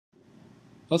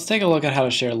Let's take a look at how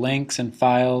to share links and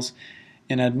files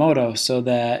in Edmodo so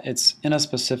that it's in a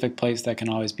specific place that can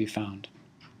always be found.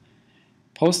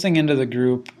 Posting into the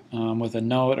group with a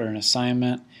note or an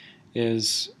assignment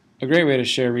is a great way to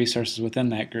share resources within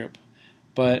that group.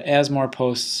 But as more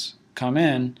posts come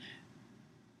in,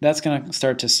 that's going to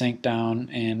start to sink down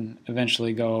and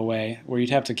eventually go away, where you'd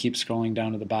have to keep scrolling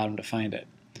down to the bottom to find it.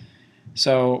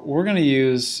 So we're going to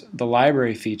use the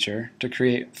library feature to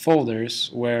create folders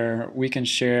where we can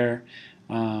share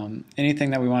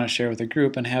anything that we want to share with a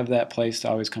group and have that place to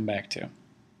always come back to.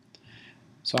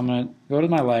 So I'm going to go to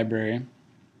my library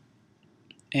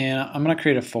and I'm going to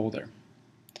create a folder.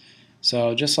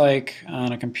 So just like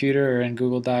on a computer or in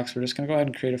Google Docs, we're just going to go ahead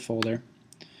and create a folder.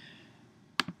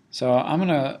 So I'm going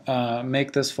to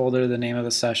make this folder the name of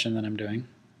the session that I'm doing.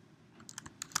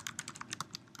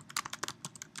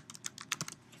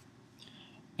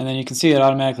 And then you can see it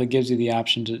automatically gives you the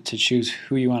option to choose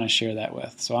who you want to share that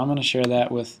with. So I'm going to share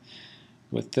that with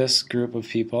this group of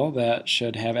people that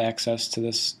should have access to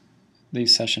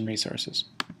these session resources.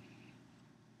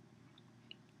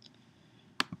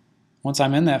 Once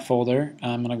I'm in that folder,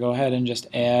 I'm going to go ahead and just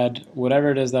add whatever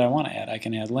it is that I want to add. I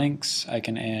can add links, I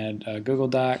can add Google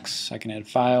Docs, I can add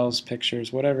files,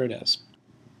 pictures, whatever it is.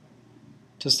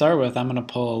 To start with, I'm going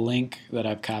to pull a link that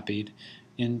I've copied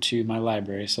into my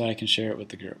library so that I can share it with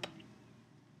the group.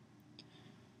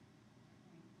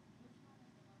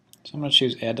 So I'm going to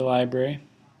choose Add to Library,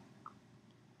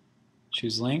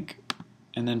 choose Link,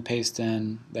 and then paste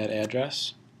in that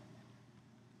address.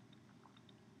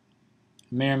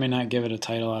 I may or may not give it a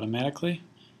title automatically.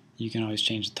 You can always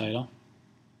change the title.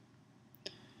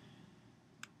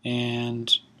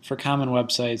 And for common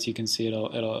websites, you can see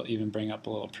it'll even bring up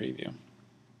a little preview.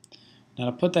 Now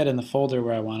to put that in the folder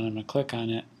where I want it, I'm going to click on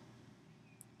it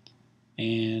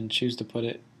and choose to put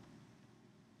it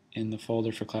in the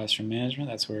folder for classroom management.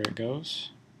 That's where it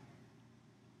goes.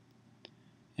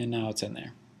 And now it's in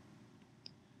there.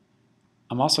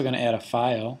 I'm also going to add a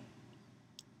file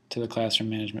to the classroom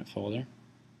management folder.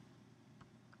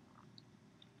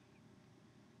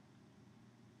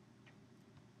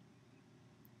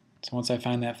 So once I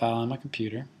find that file on my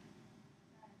computer,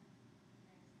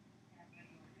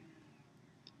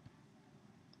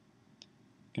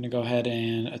 I'm going to go ahead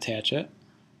and attach it.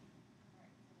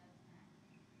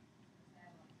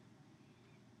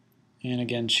 And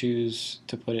again, choose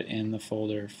to put it in the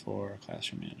folder for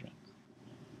classroom management.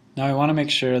 Now we want to make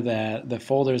sure that the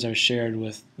folders are shared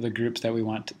with the groups that we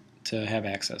want to have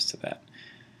access to that.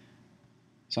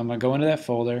 So I'm going to go into that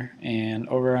folder, and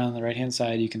over on the right hand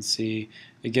side you can see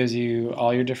it gives you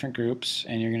all your different groups,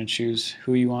 and you're going to choose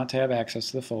who you want to have access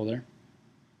to the folder.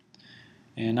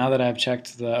 And now that I've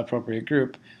checked the appropriate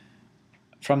group,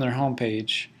 from their home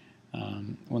page,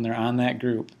 when they're on that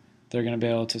group, they're going to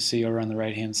be able to see over on the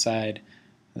right hand side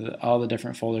all the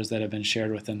different folders that have been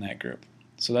shared within that group.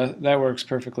 So that works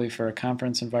perfectly for a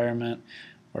conference environment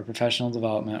or professional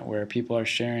development where people are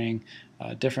sharing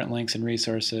different links and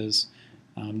resources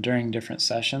during different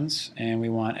sessions, and we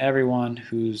want everyone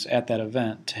who's at that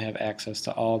event to have access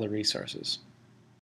to all the resources.